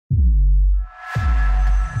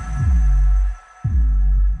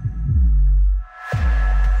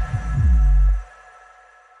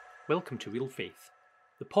Welcome to Real Faith,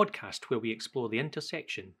 the podcast where we explore the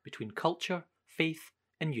intersection between culture, faith,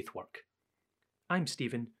 and youth work. I'm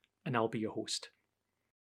Stephen, and I'll be your host.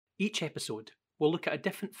 Each episode, we'll look at a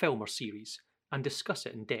different film or series and discuss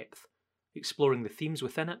it in depth, exploring the themes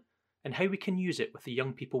within it and how we can use it with the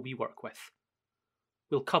young people we work with.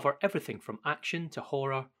 We'll cover everything from action to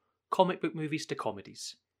horror, comic book movies to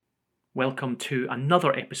comedies. Welcome to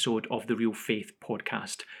another episode of the Real Faith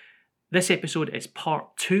podcast. This episode is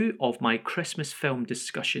part 2 of my Christmas film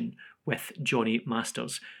discussion with Johnny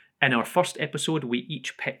Masters. In our first episode, we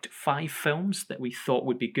each picked 5 films that we thought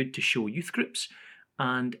would be good to show youth groups,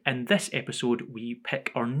 and in this episode, we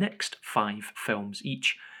pick our next 5 films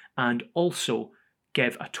each, and also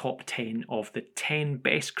give a top 10 of the 10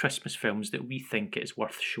 best Christmas films that we think it is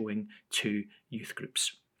worth showing to youth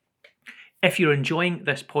groups. If you're enjoying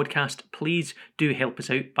this podcast, please do help us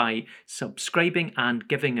out by subscribing and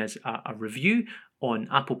giving us a review on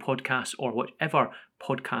Apple Podcasts or whatever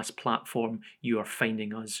podcast platform you are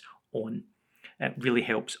finding us on. It really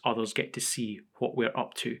helps others get to see what we're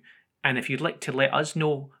up to. And if you'd like to let us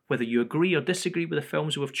know whether you agree or disagree with the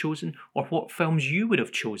films we've chosen or what films you would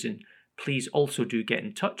have chosen, please also do get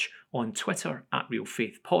in touch on Twitter at Real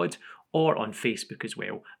Faith Pod or on Facebook as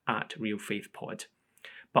well at Real Faith Pod.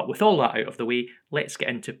 But with all that out of the way, let's get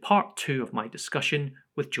into part 2 of my discussion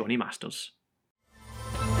with Johnny Masters.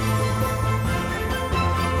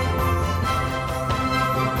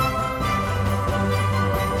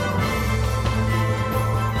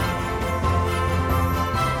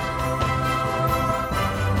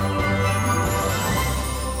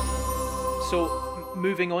 So,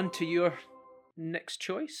 moving on to your next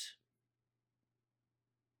choice?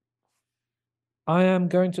 I am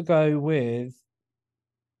going to go with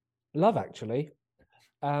Love Actually.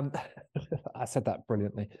 I said that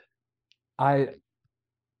brilliantly. To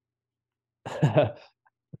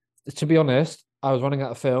be honest, I was running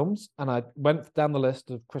out of films and I went down the list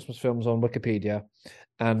of Christmas films on Wikipedia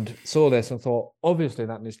and saw this and thought, obviously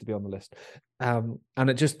that needs to be on the list. And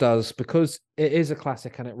it just does, because it is a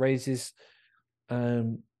classic and it raises,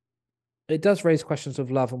 it does raise questions of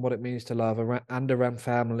love and what it means to love around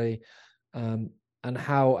family, and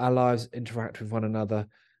how our lives interact with one another.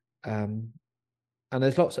 And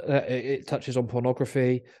there's lots. It touches on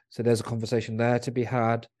pornography, so there's a conversation there to be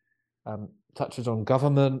had. Touches on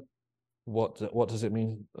government. What does it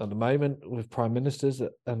mean at the moment with prime ministers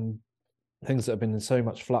and things that have been in so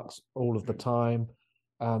much flux all of the time?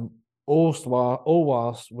 All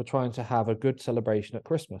whilst we're trying to have a good celebration at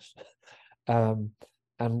Christmas, and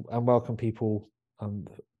welcome people.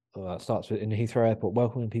 Starts with in Heathrow Airport,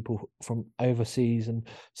 welcoming people from overseas and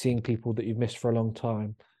seeing people that you've missed for a long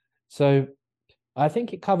time. So I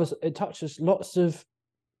think it touches lots of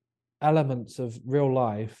elements of real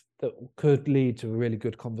life that could lead to really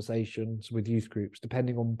good conversations with youth groups,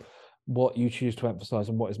 depending on what you choose to emphasize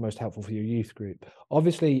and what is most helpful for your youth group.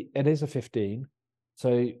 Obviously, it is a 15,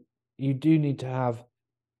 so you do need to have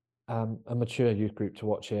a mature youth group to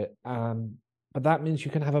watch it. But that means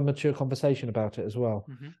you can have a mature conversation about it as well,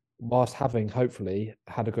 whilst having, hopefully,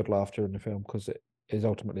 had a good laugh during the film, because it is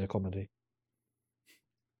ultimately a comedy.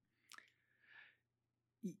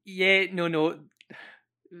 Yeah, no,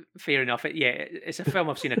 fair enough. It's a film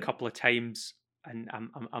I've seen a couple of times, and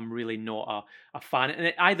I'm really not a fan. And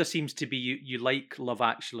it either seems to be you like Love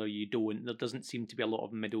Actually or you don't. There doesn't seem to be a lot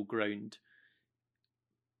of middle ground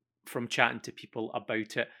from chatting to people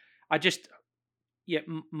about it.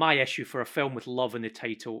 My issue for a film with love in the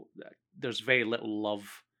title, there's very little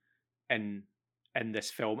love in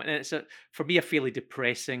this film, and it's for me a fairly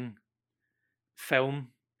depressing film.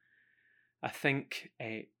 I think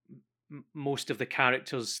most of the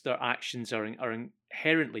characters, their actions are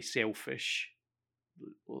inherently selfish.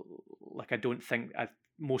 Like, I don't think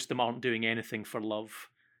most of them aren't doing anything for love.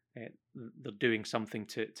 They're doing something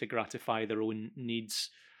to gratify their own needs.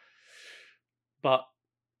 But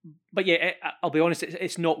yeah, I'll be honest,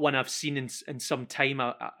 it's not one I've seen in some time.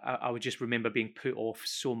 I would just remember being put off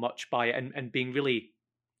so much by it and being really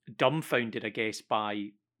dumbfounded, I guess, by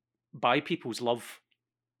people's love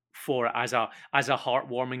for it as a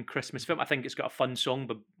heartwarming Christmas film. I think it's got a fun song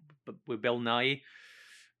with Bill Nye,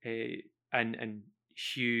 and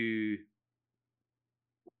Hugh,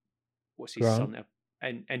 what's his son,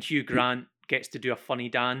 and Hugh Grant gets to do a funny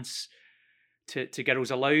dance to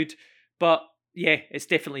Girls Aloud. But yeah, it's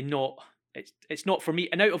definitely not. It's not for me.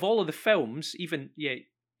 And out of all of the films, even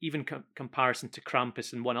comparison to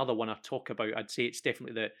Krampus and one other one I talk about, I'd say it's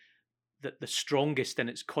definitely the strongest in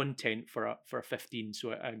its content for a 15.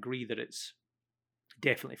 So I agree that it's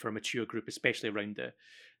definitely for a mature group, especially around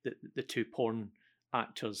the two porn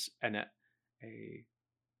actors in it.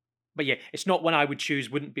 but yeah, it's not one I would choose.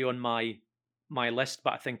 Wouldn't be on my list,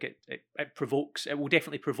 but I think it provokes. It will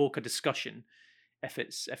definitely provoke a discussion if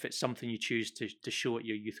it's something you choose to show at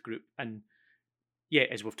your youth group. And yeah,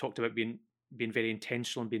 as we've talked about, being very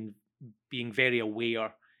intentional and being very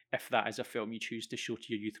aware, if that is a film you choose to show to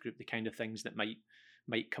your youth group, the kind of things that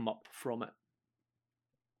might come up from it.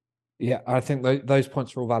 Yeah, I think those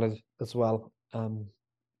points are all valid as well.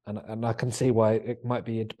 And I can see why it might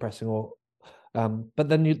be depressing, or but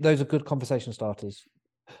then those are good conversation starters.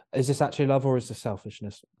 Is this actually love, or is this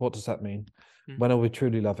selfishness? What does that mean? When are we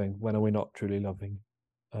truly loving? When are we not truly loving?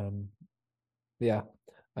 Yeah,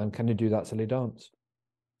 and can you do that silly dance?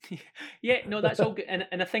 Yeah, no, that's all good.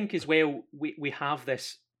 And I think as well, we have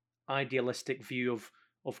this idealistic view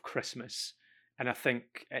of Christmas, and I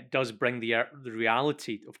think it does bring the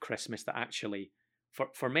reality of Christmas, that actually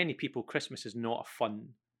for many people Christmas is not a fun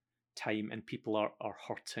time, and people are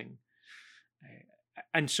hurting.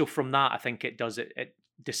 And so from that, I think it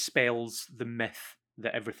dispels the myth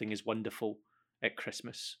that everything is wonderful at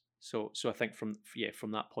Christmas. So I think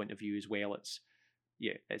from that point of view as well,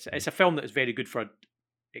 it's a film that is very good for a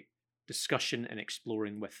discussion and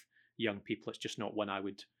exploring with young people. It's just not one I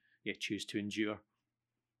would choose to endure.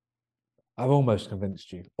 I've almost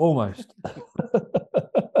convinced you. Almost.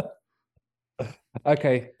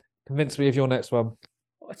 Okay, convince me of your next one.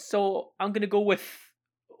 So I'm going to go with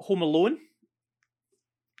Home Alone,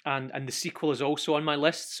 and the sequel is also on my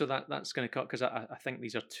list. So that's going to cut, because I think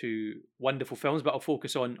these are two wonderful films. But I'll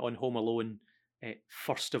focus on Home Alone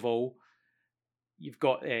first of all. You've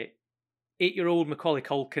got 8-year-old Macaulay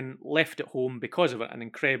Culkin left at home because of an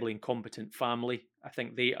incredibly incompetent family. I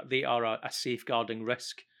think they are a safeguarding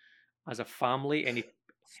risk as a family.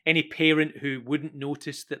 Any parent who wouldn't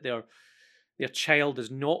notice that their child is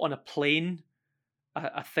not on a plane,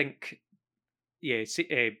 I think, yeah,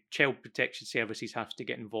 Child Protection Services have to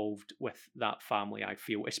get involved with that family. I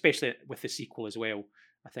feel, especially with the sequel as well.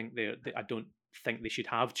 I think I don't think they should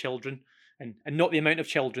have children, and not the amount of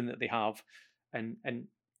children that they have, and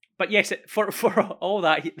but yes, for all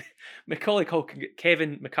that, Macaulay Culkin,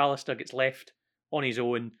 Kevin McAllister gets left on his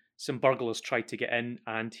own. Some burglars try to get in,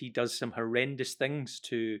 and he does some horrendous things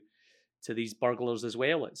to these burglars as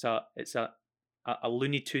well. It's a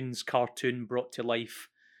Looney Tunes cartoon brought to life.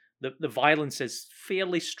 The violence is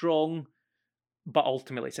fairly strong, but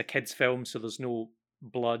ultimately it's a kids' film, so there's no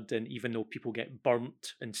blood, and even though people get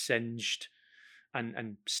burnt and singed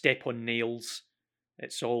and step on nails,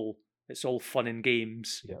 it's all fun and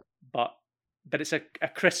games. Yeah. But it's a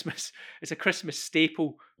Christmas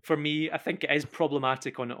staple for me. I think it is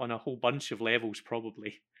problematic on a whole bunch of levels,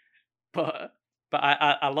 probably, but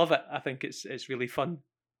I love it. I think it's really fun.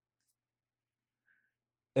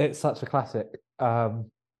 It's such a classic.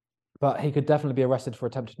 But he could definitely be arrested for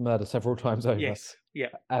attempted murder several times over. Yes, yeah.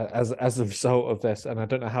 As a result of this, and I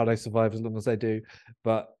don't know how they survive as long as they do,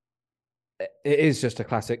 but it is just a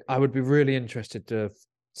classic. I would be really interested to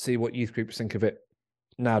see what youth groups think of it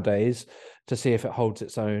nowadays, to see if it holds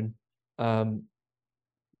its own.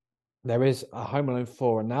 There is a Home Alone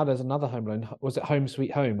 4, and now there's another Home Alone. Was it Home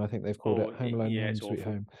Sweet Home? I think they've called it Home Alone, Home Sweet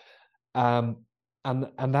Home.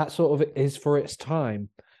 And that sort of is for its time.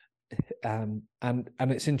 And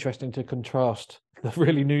it's interesting to contrast the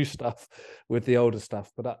really new stuff with the older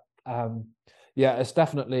stuff. But yeah, it's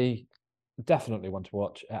definitely one to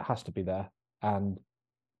watch. It has to be there, and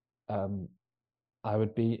I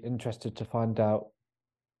would be interested to find out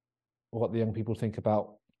what the young people think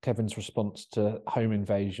about Kevin's response to home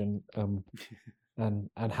invasion,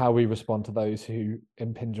 and how we respond to those who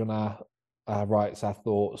impinge on our rights, our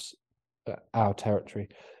thoughts, our territory.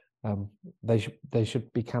 They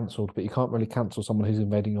should be cancelled, but you can't really cancel someone who's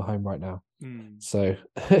invading your home right now. So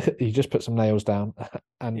you just put some nails down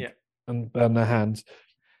and burn their hands.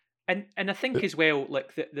 And I think as well,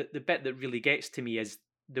 like the bit that really gets to me is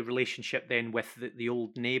the relationship then with the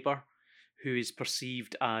old neighbour, who is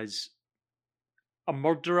perceived as a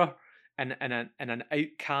murderer and an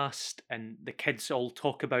outcast, and the kids all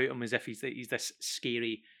talk about him as if he's this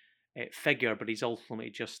scary figure, but he's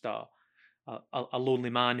ultimately just a lonely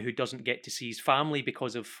man who doesn't get to see his family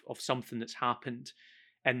because of something that's happened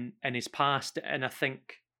in his past. And I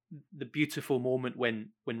think the beautiful moment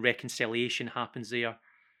when reconciliation happens there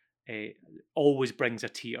always brings a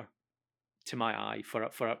tear to my eye for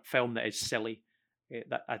a film that is silly.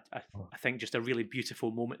 That I think just a really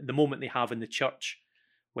beautiful moment. The moment they have in the church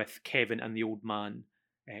with Kevin and the old man,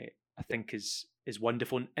 I think is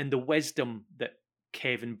wonderful, and the wisdom that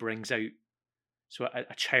Kevin brings out. So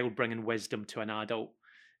a child bringing wisdom to an adult,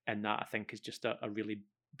 and that I think is just a really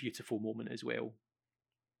beautiful moment as well.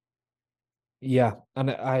 Yeah,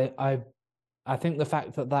 and I I think the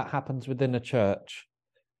fact that that happens within a church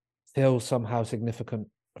feels somehow significant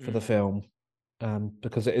for the film,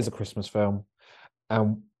 because it is a Christmas film.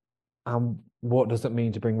 And what does it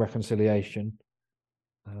mean to bring reconciliation?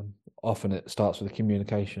 Often it starts with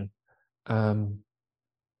communication. And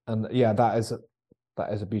yeah, that is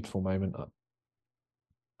a beautiful moment.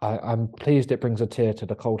 I'm pleased it brings a tear to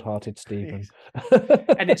the cold-hearted Stephen. Yes.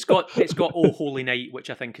 And it's got "Oh Holy Night," which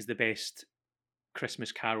I think is the best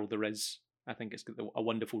Christmas carol there is. I think it's got a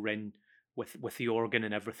wonderful wren with the organ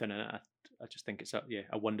and everything, and I just think it's a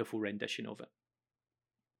wonderful rendition of it.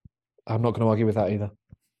 I'm not going to argue with that either.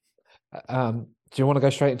 Do you want to go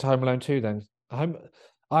straight into Home Alone 2 then?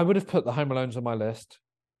 I would have put the Home Alones on my list,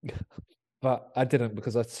 but I didn't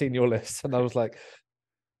because I'd seen your list and I was like,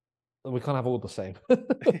 we can't have all the same.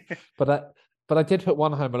 But I did put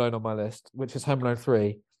one Home Alone on my list, which is Home Alone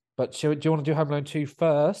 3. But do you want to do Home Alone 2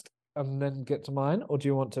 first and then get to mine, or do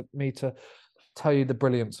you want me to tell you the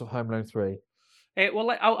brilliance of Home Alone 3?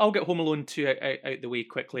 Well, I'll get Home Alone 2 out the way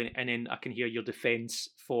quickly, and then I can hear your defence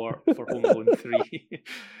for Home Alone 3.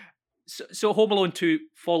 So Home Alone 2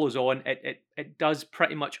 follows on. It does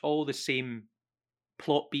pretty much all the same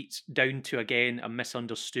plot beats, down to, again, a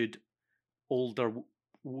misunderstood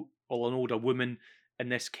an older woman in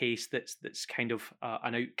this case that's kind of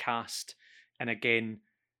an outcast, and again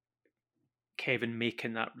Kevin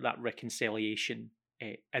making that reconciliation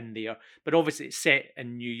in there. But obviously it's set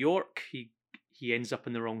in New York. He ends up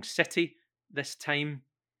in the wrong city this time.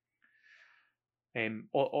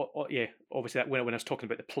 Yeah, obviously that when I was talking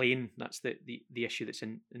about the plane, that's the issue that's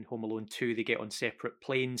in Home Alone 2. They get on separate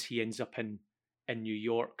planes. He ends up in New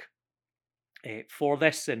York for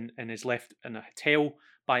this, and is left in a hotel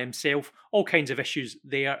by himself. All kinds of issues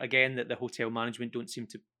there, again, that the hotel management don't seem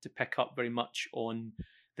to pick up very much on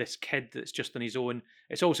this kid that's just on his own.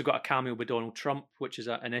 It's also got a cameo with Donald Trump, which is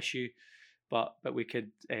an issue, but we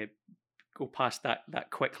could go past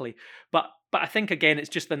that quickly. But I think, again, it's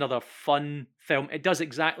just another fun film. It does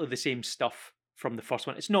exactly the same stuff from the first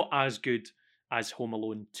one. It's not as good as Home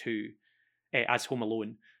Alone 2, as Home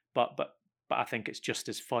Alone, but I think it's just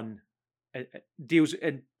as fun. It deals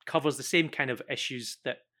and covers the same kind of issues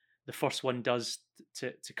that the first one does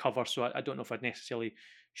to cover. So I don't know if I'd necessarily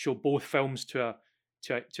show both films to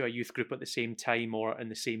a youth group at the same time or in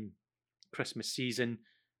the same Christmas season.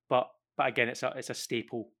 But again, it's a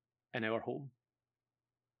staple in our home.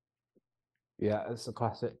 Yeah, it's a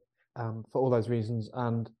classic for all those reasons.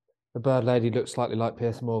 And the bird lady looks slightly like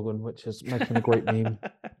Piers Morgan, which is making a great meme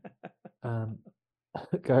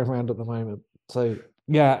going around at the moment. So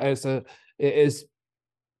yeah, it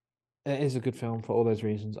is a good film for all those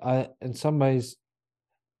reasons. In some ways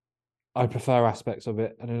I prefer aspects of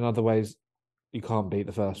it, and in other ways you can't beat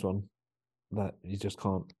the first one. That you just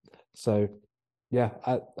can't. So yeah,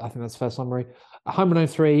 I think that's a fair summary. Home Alone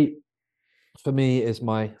 3 for me is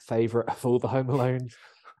my favourite of all the Home Alones,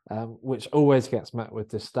 which always gets met with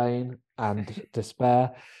disdain and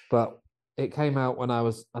despair. But it came out when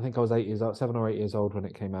I think I was 8 years old, 7 or 8 years old when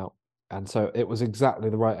it came out. And so it was exactly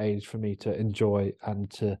the right age for me to enjoy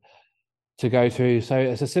and to go through. So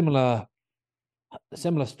it's a similar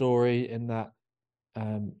story in that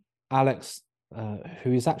Alex,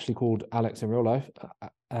 who is actually called Alex in real life,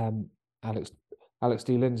 Alex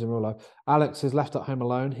D. Linz in real life. Alex is left at home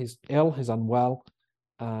alone. He's ill. He's unwell.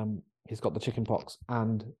 He's got the chicken pox,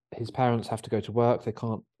 and his parents have to go to work. They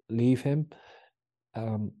can't leave him.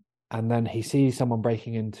 And then he sees someone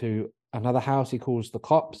breaking into another house. He calls the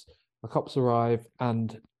cops. The cops arrive,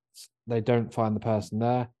 and they don't find the person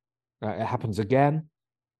there. It happens again,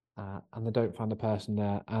 and they don't find the person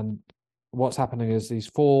there. And what's happening is these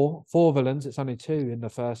four villains. It's only two in the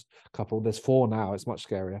first couple. There's four now. It's much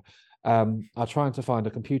scarier. Are trying to find a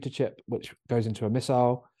computer chip which goes into a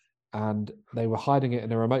missile, and they were hiding it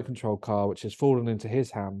in a remote control car which has fallen into his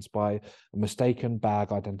hands by a mistaken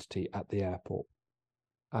bag identity at the airport.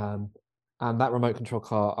 And that remote control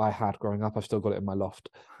car I had growing up. I've still got it in my loft,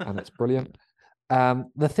 and it's brilliant.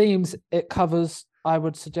 The themes it covers, I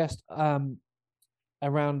would suggest,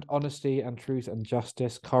 around honesty and truth and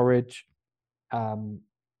justice, courage,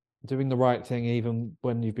 doing the right thing even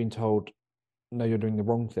when you've been told no, you're doing the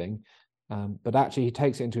wrong thing. But actually he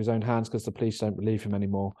takes it into his own hands because the police don't believe him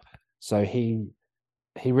anymore. So he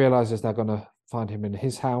realizes they're going to find him in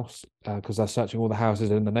his house because they're searching all the houses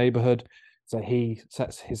in the neighborhood. So he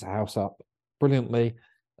sets his house up brilliantly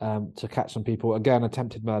to catch some people. Again,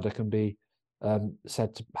 attempted murder can be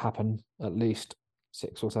said to happen at least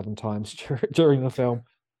 6 or 7 times during the film,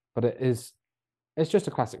 but it's just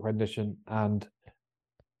a classic rendition, and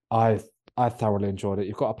I thoroughly enjoyed it.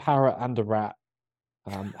 You've got a parrot and a rat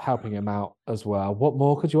helping him out as well. What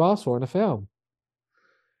more could you ask for in a film?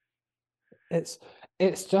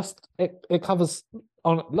 It's just it covers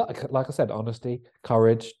on like I said, honesty,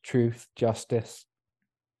 courage, truth, justice.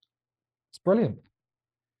 It's brilliant.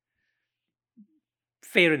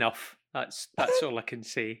 Fair enough. That's all I can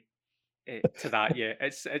say to that. Yeah,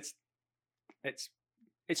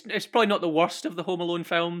 it's probably not the worst of the Home Alone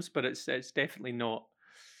films, but it's definitely not.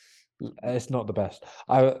 It's not the best.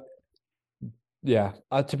 To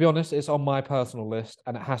be honest, it's on my personal list,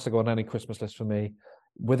 and it has to go on any Christmas list for me.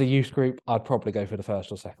 With a youth group, I'd probably go for the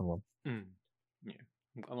first or second one. Yeah,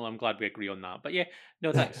 well, I'm glad we agree on that. But yeah,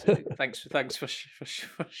 no, thanks, thanks for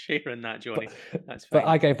sharing that, Johnny. That's fine. But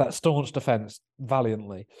I gave that staunch defence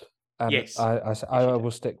valiantly, and yes, I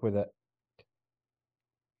will stick with it.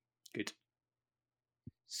 Good.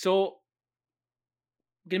 So,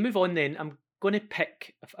 I'm going to move on then. I'm going to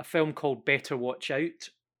pick a film called Better Watch Out,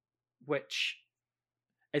 which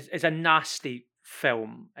is a nasty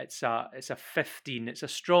film. It's a 15. It's a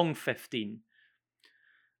strong 15.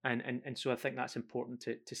 And so I think that's important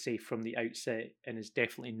to say from the outset, and is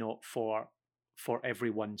definitely not for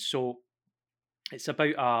everyone. So it's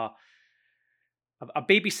about a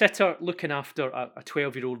babysitter looking after a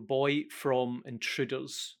 12-year-old boy from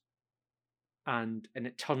intruders, and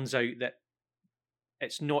it turns out that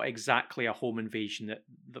it's not exactly a home invasion. That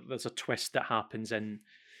there's a twist that happens in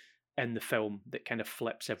the film that kind of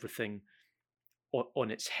flips everything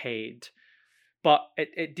on its head. But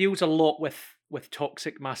it deals a lot with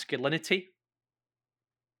toxic masculinity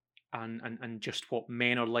and just what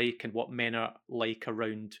men are like and what men are like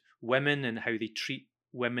around women and how they treat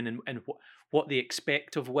women and what they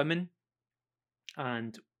expect of women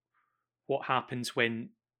and what happens when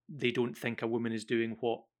they don't think a woman is doing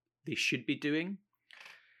what they should be doing.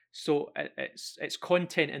 So its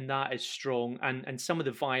content in that is strong, and some of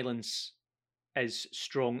the violence is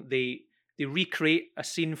strong. They recreate a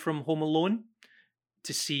scene from Home Alone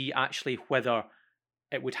to see actually whether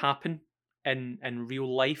it would happen in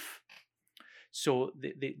real life. So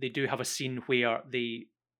they do have a scene where they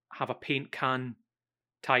have a paint can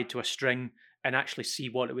tied to a string and actually see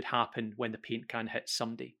what it would happen when the paint can hits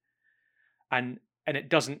somebody. And it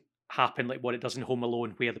doesn't happen like what it does in Home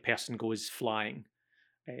Alone, where the person goes flying.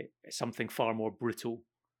 Something far more brutal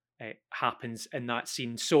happens in that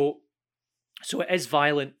scene. So it is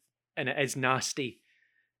violent and it is nasty,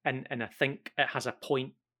 and I think it has a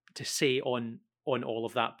point to say on all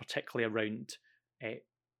of that, particularly around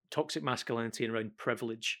toxic masculinity and around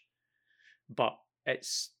privilege. But it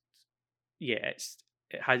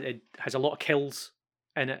has a lot of kills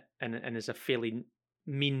in it, and is a fairly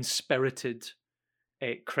mean-spirited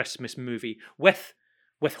Christmas movie with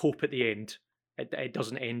hope at the end. It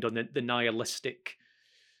doesn't end on the nihilistic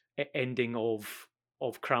ending of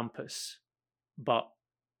Krampus, but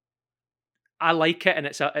I like it, and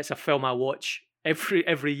it's a film I watch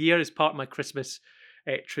every year as part of my Christmas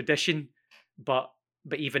tradition. But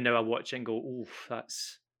even now I watch it and go, "Oh,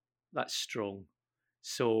 that's strong."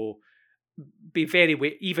 So be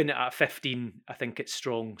very even at 15, I think it's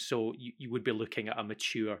strong. So you would be looking at a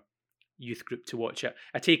mature youth group to watch it.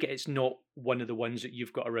 I take it it's not one of the ones that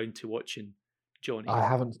you've got around to watching, Johnny.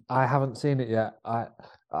 I haven't seen it yet.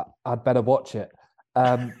 I'd better watch it.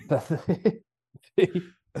 But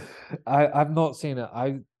I've not seen it.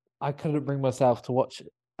 I couldn't bring myself to watch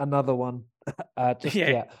another one just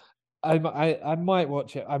yet. I might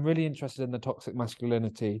watch it. I'm really interested in the toxic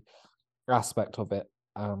masculinity aspect of it,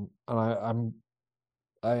 and I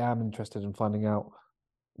am interested in finding out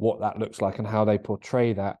what that looks like and how they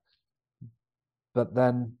portray that. But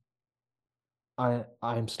then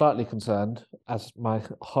I'm slightly concerned, as my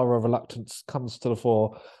horror reluctance comes to the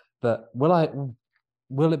fore, that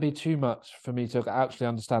will it be too much for me to actually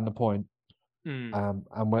understand the point? And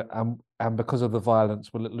because of the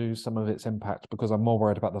violence, will it lose some of its impact? Because I'm more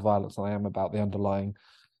worried about the violence than I am about the underlying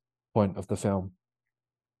point of the film.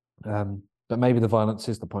 But maybe the violence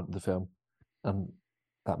is the point of the film, and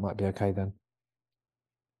that might be okay then.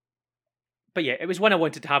 But yeah, it was one I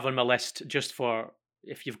wanted to have on my list, just for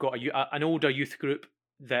if you've got an older youth group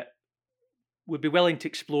that would be willing to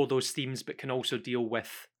explore those themes, but can also deal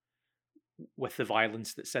with the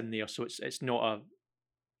violence that's in there. So it's not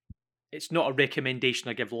a recommendation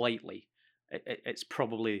I give lightly. It's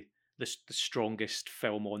probably the strongest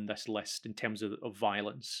film on this list in terms of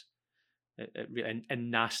violence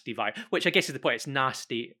and nasty violence, which I guess is the point. It's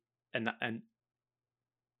nasty, and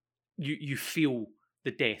you feel the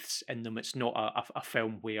deaths in them. It's not a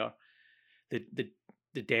film where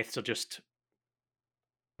the deaths are just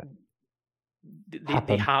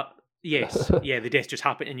they have the deaths just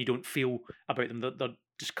happen and you don't feel about them. They're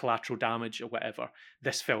just collateral damage or whatever.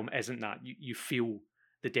 This film isn't that. You feel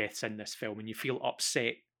the deaths in this film and you feel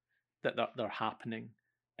upset that they're happening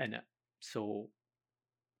in it. So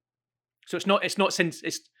it's not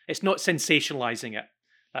sensationalizing it.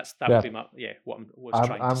 That would be my what I was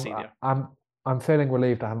trying to say there. I'm feeling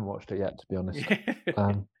relieved I haven't watched it yet, to be honest.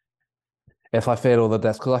 If I feel all the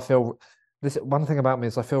deaths, because I feel this one thing about me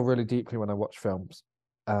is I feel really deeply when I watch films.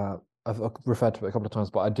 I've referred to it a couple of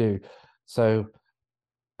times, but I do. So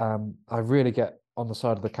I really get on the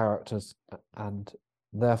side of the characters, and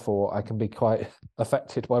therefore I can be quite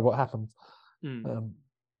affected by what happens.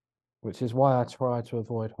 Which is why I try to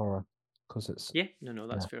avoid horror, because it's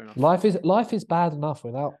that's fair enough. Life is bad enough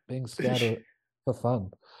without being scared for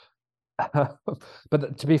fun.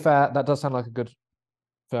 But to be fair, that does sound like a good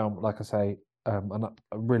film, like I say, and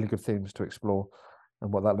really good themes to explore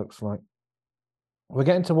and what that looks like. We're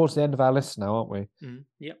getting towards the end of our list now, aren't we?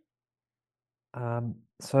 Yep.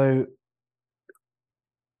 So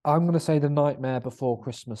I'm going to say The Nightmare Before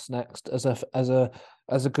Christmas next as a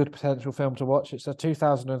good potential film to watch. It's a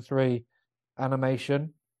 2003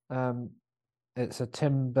 animation. It's a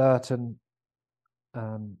Tim Burton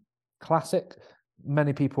classic.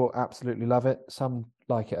 Many people absolutely love it. Some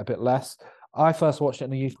like it a bit less. I first watched it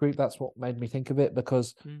in a youth group. That's what made me think of it,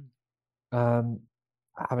 because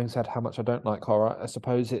having said how much I don't like horror, I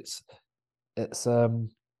suppose it's a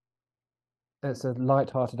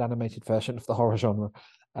light-hearted animated version of the horror genre,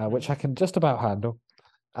 which I can just about handle.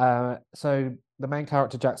 So the main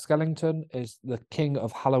character, Jack Skellington, is the king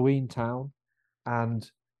of Halloween Town, and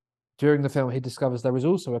during the film he discovers there is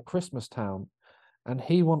also a Christmas town, and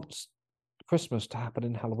he wants Christmas to happen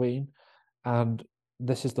in Halloween, and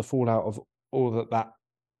this is the fallout of all that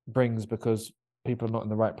brings, because people are not in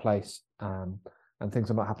the right place, and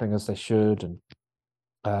things are not happening as they should, and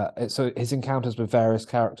so his encounters with various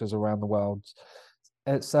characters around the world.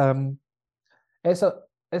 It's fairly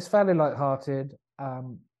light-hearted.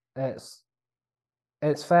 It's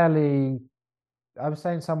fairly, I would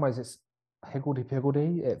say in some ways it's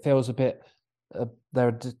higgledy-piggledy. It feels a bit there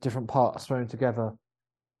are different parts thrown together,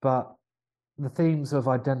 but the themes of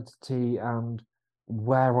identity and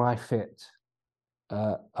where I fit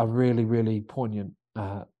are really, really poignant,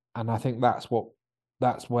 and I think that's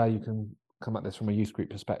where you can come at this from a youth group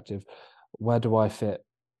perspective. Where do I fit?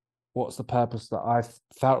 What's the purpose that I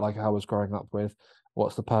felt like I was growing up with?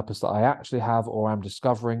 What's the purpose that I actually have, or am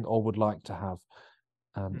discovering, or would like to have?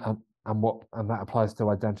 And that applies to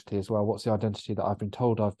identity as well. What's the identity that I've been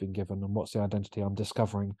told I've been given, and what's the identity I'm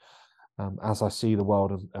discovering as I see the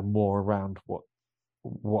world and more around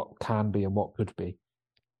what can be and what could be.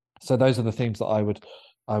 So those are the themes that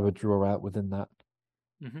I would draw out within that.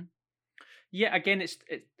 Yeah, again,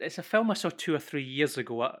 it's a film I saw 2 or 3 years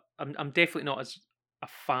ago. I'm definitely not as a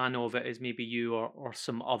fan of it as maybe you or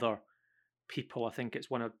some other people. I think it's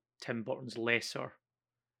one of Tim Burton's lesser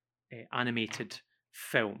animated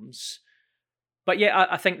films. But yeah,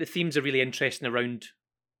 I think the themes are really interesting around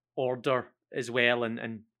order as well,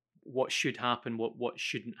 and what should happen, what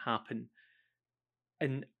shouldn't happen.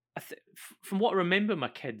 And from what I remember, my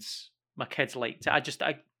kids liked it.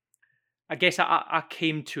 I guess I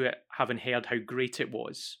came to it having heard how great it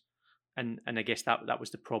was, and I guess that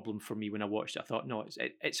was the problem for me when I watched it. I thought, no,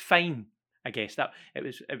 it's fine. I guess that it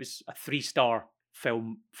was a 3-star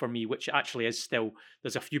film for me, which actually is still.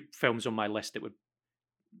 There's a few films on my list that would,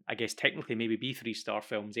 I guess, technically maybe be 3-star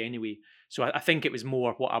films anyway. So I think it was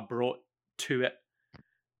more what I brought to it,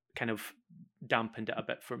 kind of dampened it a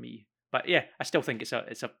bit for me. But yeah, I still think it's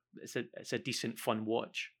a decent fun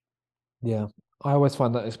watch. Yeah, I always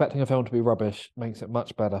find that expecting a film to be rubbish makes it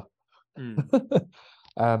much better.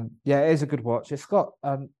 Yeah, it is a good watch. It's got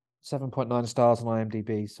 7.9 stars on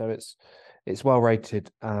IMDb, so it's well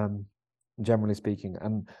rated, generally speaking.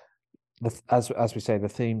 And as we say, the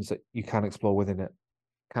themes that you can explore within it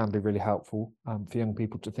can be really helpful for young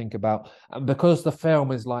people to think about. And because the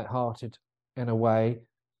film is light-hearted in a way,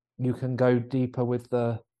 you can go deeper with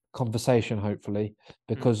the conversation, hopefully,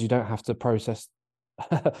 because you don't have to process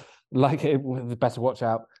like it with Better Watch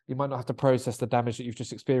Out. You might not have to process the damage that you've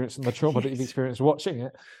just experienced and the trauma that you've experienced watching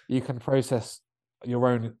it. You can process your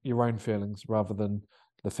own feelings rather than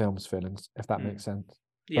the film's feelings, if that makes sense.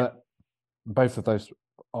 Yeah. But both of those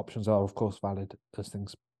options are, of course, valid as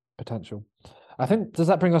things potential. I think, does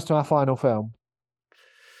that bring us to our final film?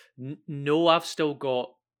 No, I've still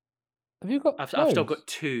got. Have you got? I've still got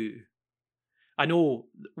 2. I know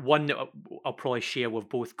one that I'll probably share. We've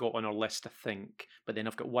both got on our list, I think. But then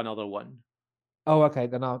I've got one other one. Oh, okay.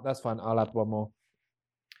 Then that's fine. I'll add one more.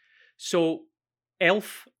 So,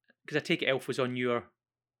 Elf, because I take it Elf was on your.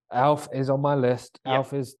 Elf is on my list. Yep.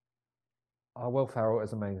 Elf is. Oh, Will Ferrell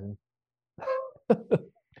is amazing.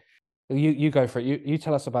 You go for it. You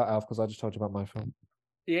tell us about Elf, because I just told you about my film.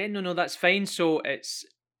 Yeah, no, that's fine. So it's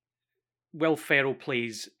Will Ferrell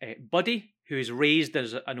plays Buddy, who is raised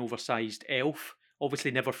as an oversized elf.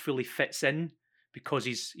 Obviously, never fully fits in because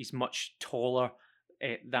he's much taller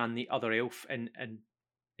than the other elf, and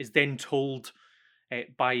is then told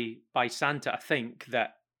by Santa, I think,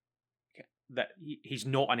 that he's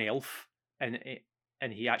not an elf, and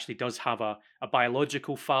he actually does have a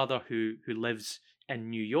biological father who lives in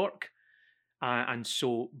New York, and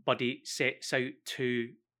so Buddy sets out to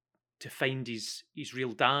find his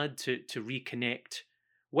real dad, to reconnect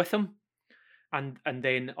with him, and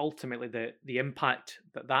then ultimately the impact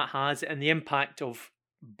that has, and the impact of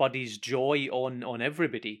Buddy's joy on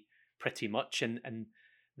everybody pretty much, and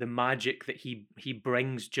the magic that he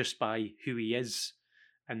brings just by who he is,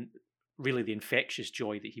 and really the infectious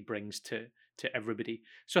joy that he brings to everybody.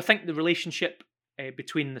 So I think the relationship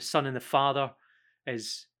between the son and the father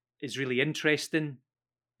is really interesting,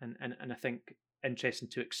 and I think interesting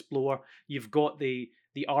to explore. You've got the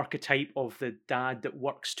archetype of the dad that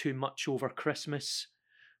works too much over Christmas,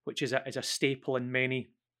 which is a staple in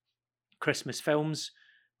many Christmas films,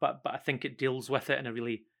 but I think it deals with it in a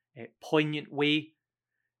really poignant way.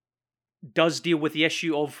 Does deal with the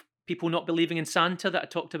issue of people not believing in Santa that I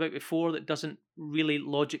talked about before. That doesn't really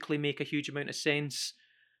logically make a huge amount of sense,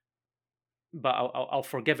 but I'll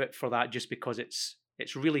forgive it for that just because it's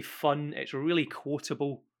really fun. It's really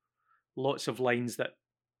quotable. Lots of lines that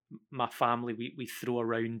my family we throw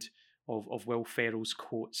around of Will Ferrell's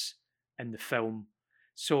quotes in the film.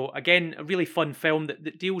 So again, a really fun film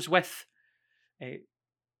that deals with uh,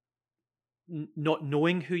 not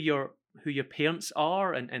knowing who your parents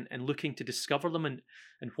are, and looking to discover them, and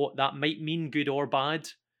what that might mean, good or bad,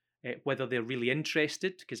 whether they're really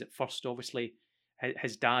interested, because at first obviously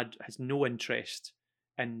his dad has no interest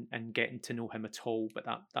in getting to know him at all, but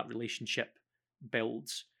that relationship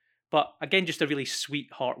builds. But again, just a really sweet,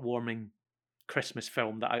 heartwarming Christmas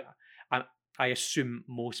film that I assume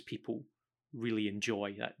most people really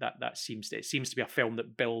enjoy. That seems to be a film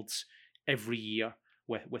that builds every year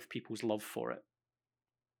with people's love for it.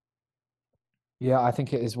 Yeah, I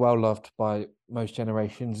think it is well loved by most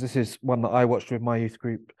generations. This is one that I watched with my youth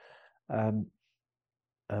group, I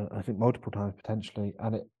think multiple times potentially,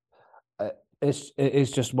 and it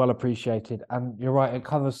is just well appreciated. And you're right, it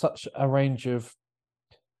covers such a range of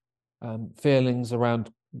feelings around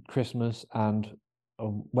Christmas and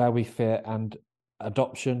where we fit, and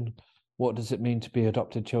adoption. What does it mean to be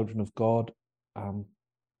adopted children of God?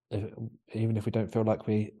 Even if we don't feel like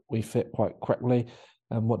we fit quite correctly,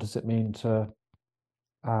 and what does it mean to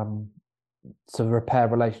repair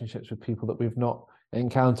relationships with people that we've not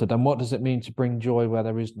encountered, and what does it mean to bring joy where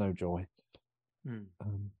there is no joy?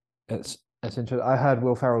 It's interesting. I heard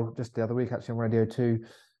Will Ferrell just the other week actually on Radio 2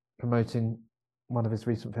 promoting one of his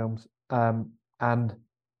recent films, and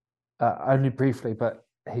only briefly, but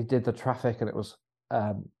he did the traffic, and it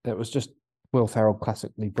was just Will Ferrell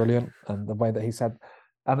classically brilliant, and the way that he said,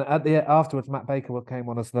 and afterwards Matt Baker came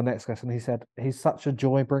on as the next guest, and he said he's such a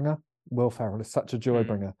joy bringer. Will Ferrell is such a joy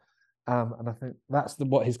bringer, and I think that's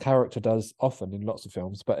what his character does often in lots of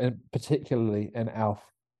films, but particularly in Elf.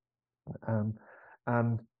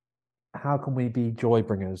 And how can we be joy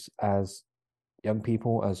bringers as young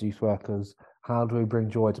people, as youth workers? How do we bring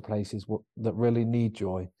joy to places that really need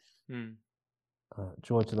joy?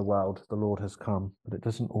 Joy to the world, the Lord has come, but it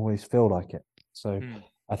doesn't always feel like it. So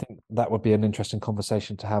I think that would be an interesting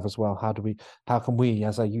conversation to have as well. How can we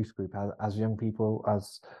as a youth group, as young people,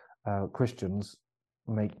 as Christians,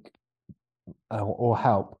 make or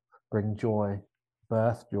help bring joy,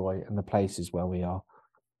 birth joy in the places where we are?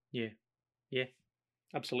 Yeah,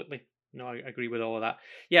 absolutely. No, I agree with all of that.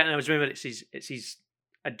 Yeah, and I was remembering it's his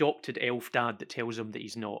adopted elf dad that tells him that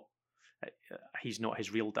he's not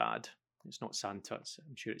his real dad. It's not Santa.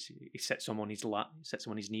 I'm sure he sits him on his lap, sits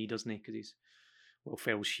him on his knee, doesn't he? Because Will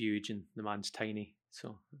Ferrell's huge and the man's tiny.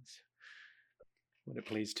 So that's what it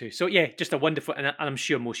plays to. So yeah, just a wonderful, and I'm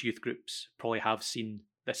sure most youth groups probably have seen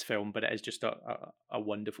this film, but it is just a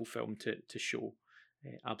wonderful film to show.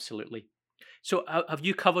 Absolutely. So have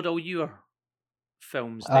you covered all your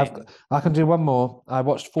films then? I can do one more. I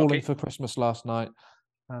watched Falling for Christmas last night.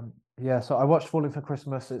 So I watched Falling for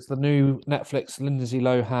Christmas. It's the new Netflix Lindsay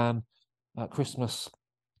Lohan Christmas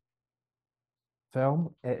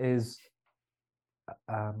film. It is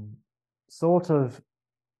sort of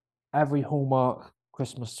every Hallmark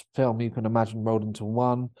Christmas film you can imagine rolled into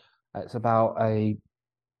one. It's about a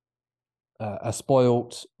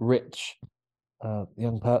spoilt, rich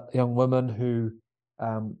young woman who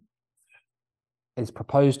is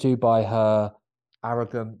proposed to by her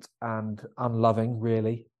arrogant and unloving,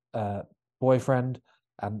 really, boyfriend,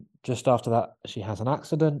 And just after that, she has an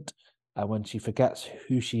accident, and when she forgets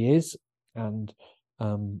who she is and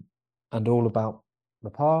all about the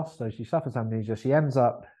past, so she suffers amnesia. She ends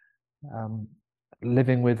up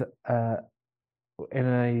living with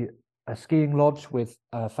in a skiing lodge with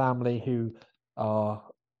a family who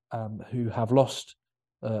have lost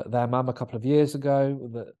their mum a couple of years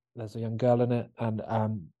ago. There's a young girl in it, and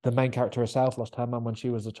the main character herself lost her mum when she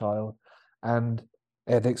was a child, and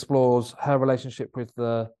it explores her relationship with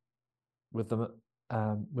that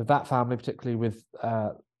family, particularly with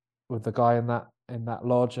the guy in that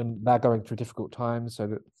lodge, and they're going through difficult times. So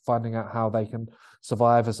that finding out how they can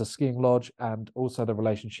survive as a skiing lodge, and also the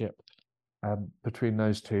relationship between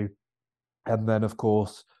those two, and then of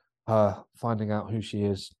course her finding out who she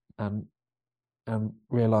is and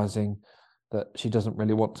realizing that she doesn't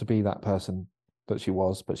really want to be that person that she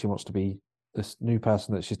was, but she wants to be this new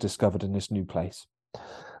person that she's discovered in this new place.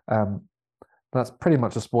 That's pretty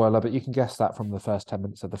much a spoiler, but you can guess that from the first 10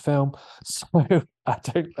 minutes of the film. So I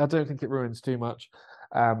don't think it ruins too much.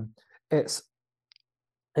 It's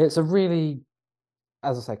a really,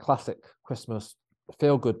 as I say, classic Christmas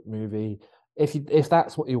feel-good movie. If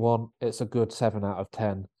that's what you want, it's a good 7 out of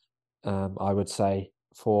 10. I would say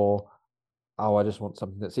I just want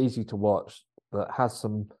something that's easy to watch, that has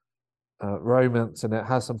some romance in it,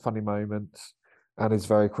 has some funny moments, and is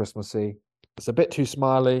very Christmassy. It's a bit too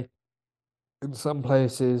smiley in some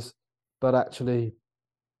places, but actually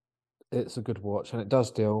it's a good watch, and it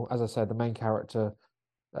does deal, as I said, the main character,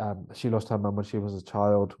 she lost her mum when she was a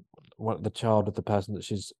child, the child of the person that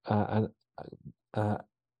she's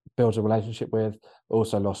builds a relationship with,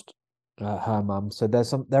 also lost her mum. So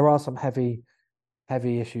there are some heavy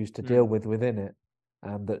issues to deal with within it,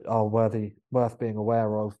 and that are worth being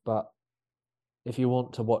aware of. But if you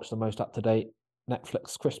want to watch the most up-to-date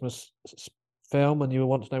Netflix Christmas film, and you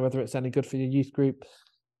want to know whether it's any good for your youth group,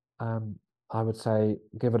 I would say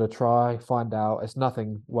give it a try, find out. It's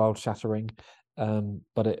nothing world-shattering,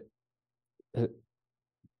 but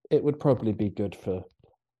it would probably be good for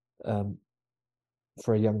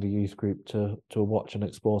a younger youth group to watch and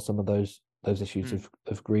explore some of those issues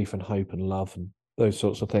of grief and hope and love and those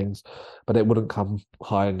sorts of things. But it wouldn't come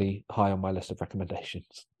high on my list of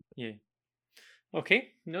recommendations. Yeah. Okay.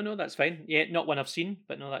 No, that's fine. Yeah, not one I've seen,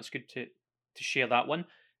 but no, that's good to share that one.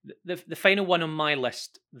 The final one on my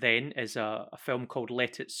list then is a film called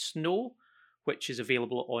Let It Snow, which is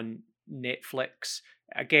available on Netflix,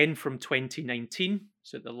 again from 2019.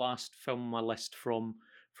 So the last film on my list from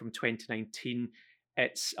 2019.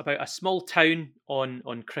 It's about a small town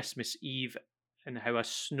on Christmas Eve, and how a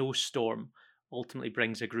snowstorm ultimately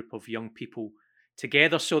brings a group of young people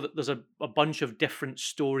together. So that there's a bunch of different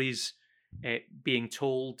stories being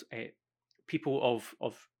told, people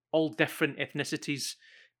of all different ethnicities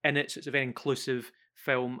in it. So it's a very inclusive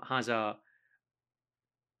film. Has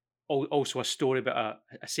also a story about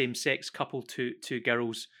a same-sex couple, two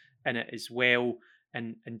girls in it as well,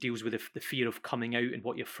 and deals with the fear of coming out and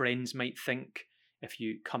what your friends might think if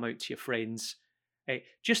you come out to your friends.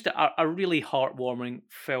 Just a really heartwarming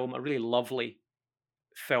film, a really lovely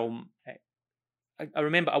film. I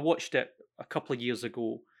remember I watched it a couple of years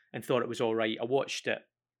ago and thought it was all right. I watched it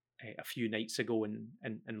a few nights ago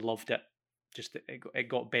and loved it. Just it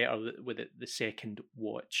got better with the second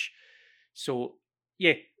watch. So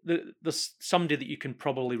yeah, there's somebody that you can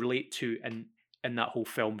probably relate to in that whole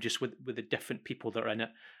film, just with the different people that are in it.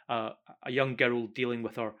 A young girl dealing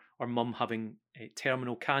with her mum having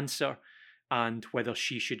terminal cancer, and whether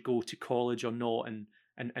she should go to college or not, and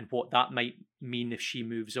what that might mean if she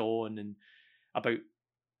moves on, and about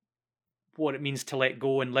what it means to let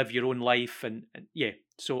go and live your own life, and yeah,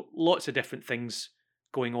 so lots of different things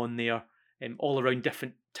going on there, all around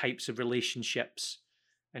different types of relationships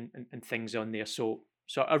and things on there. So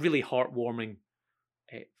a really heartwarming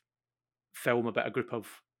film about a group of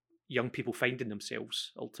young people finding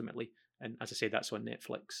themselves ultimately. And as I say, that's on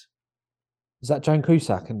Netflix. Is that Joan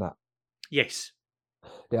Cusack in that? Yes.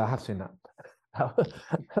 Yeah, I have seen that.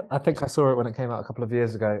 I think I saw it when it came out a couple of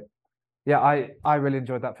years ago. Yeah, I really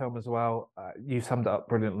enjoyed that film as well. You summed it up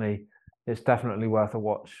brilliantly. It's definitely worth a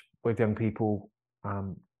watch with young people,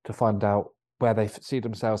 to find out where they see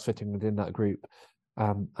themselves fitting within that group,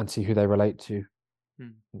 and see who they relate to.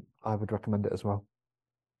 I would recommend it as well.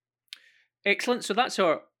 Excellent. So that's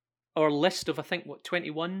our list of, I think,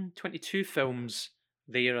 21, 22 films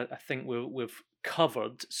there. I think we've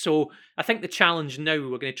covered. So I think the challenge now,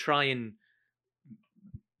 we're going to try and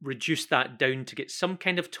reduce that down to get some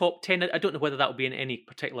kind of top 10. I don't know whether that will be in any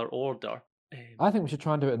particular order. I think we should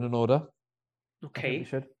try and do it in an order. Okay. I think we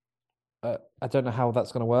should. I don't know how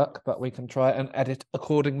that's going to work, but we can try and edit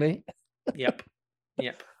accordingly. Yep.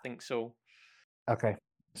 Yep, think so. Okay.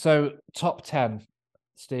 So top 10,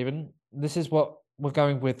 Stephen. This is what we're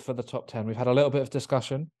going with for the top 10. We've had a little bit of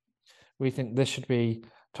discussion. We think this should be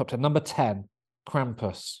top 10. Number 10,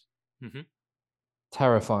 Krampus. Mm-hmm.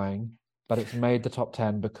 Terrifying, but it's made the top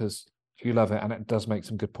 10 because you love it and it does make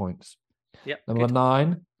some good points. Yep. Number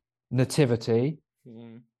 9, Nativity.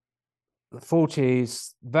 Full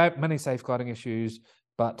cheese, very many safeguarding issues,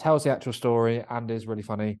 but tells the actual story and is really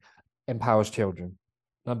funny. Empowers children.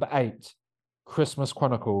 Number 8, Christmas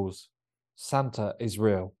Chronicles. Santa is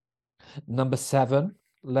real. Number 7,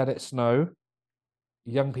 Let It Snow.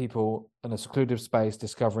 Young people in a secluded space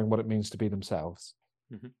discovering what it means to be themselves.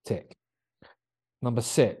 Mm-hmm. Tick. Number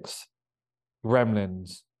 6,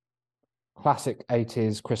 Gremlins. Classic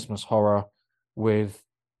 80s Christmas horror with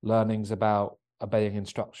learnings about obeying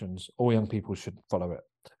instructions. All young people should follow it.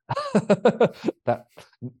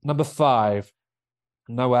 Number 5,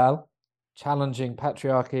 Noel. Challenging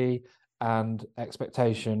patriarchy and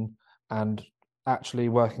expectation and actually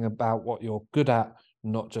working about what you're good at,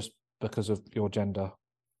 not just because of your gender.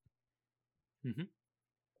 Mm-hmm.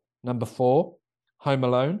 Number 4, Home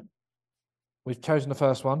Alone. We've chosen the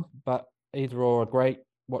first one, but either or are great.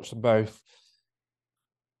 Watch them both.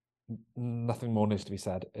 Nothing more needs to be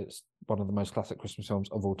said. It's one of the most classic Christmas films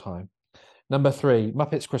of all time. Number 3,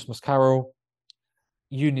 Muppets Christmas Carol.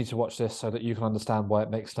 You need to watch this so that you can understand why it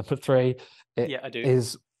makes number 3. Yeah, I do.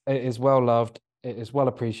 It is well loved. It is well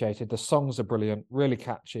appreciated. The songs are brilliant, really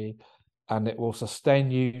catchy, and it will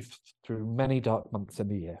sustain you through many dark months in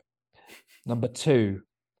the year. Number 2,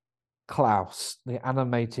 Klaus, the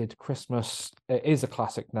animated Christmas. It is a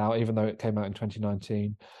classic now, even though it came out in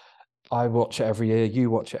 2019. I watch it every year. You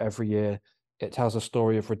watch it every year. It tells a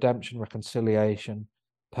story of redemption, reconciliation,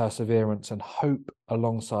 perseverance, and hope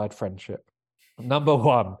alongside friendship. Number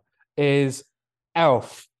 1 is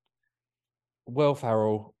Elf. Will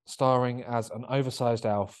Ferrell, starring as an oversized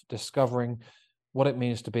elf, discovering what it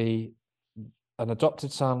means to be an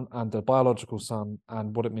adopted son and a biological son,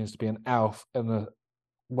 and what it means to be an elf in a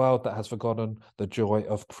world that has forgotten the joy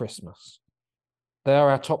of Christmas. They are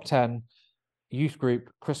our top 10 youth group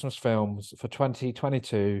Christmas films for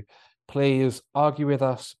 2022. Please argue with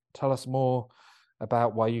us. Tell us more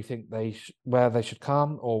about why you think where they should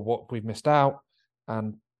come or what we've missed out.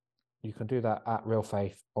 And you can do that at Real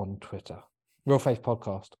Faith on Twitter. Real Faith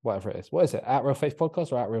Podcast, whatever it is. What is it? At Real Faith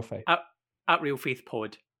Podcast or at Real Faith? At Real Faith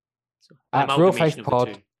Pod. So, at Real Faith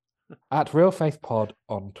Pod. At Real Faith Pod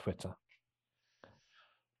on Twitter.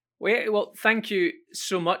 Well, thank you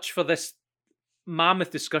so much for this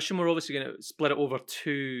mammoth discussion. We're obviously going to split it over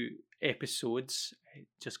 2 episodes,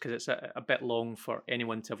 just because it's a bit long for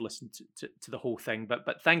anyone to have listened to the whole thing.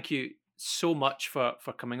 But thank you so much for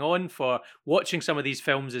coming on, for watching some of these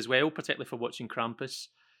films as well, particularly for watching Krampus.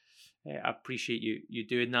 I appreciate you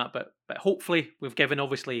doing that. But hopefully we've given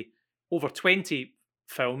obviously over 20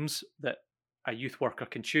 films that a youth worker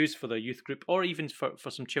can choose for their youth group, or even for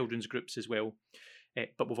some children's groups as well.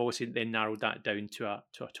 But we've obviously then narrowed that down to a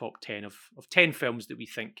top 10 of 10 films that we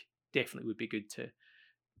think definitely would be good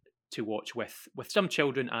to watch with some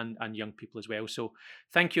children and young people as well. So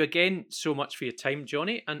thank you again so much for your time,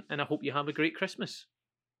 Johnny, and I hope you have a great Christmas.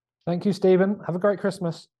 Thank you, Stephen. Have a great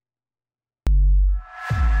Christmas.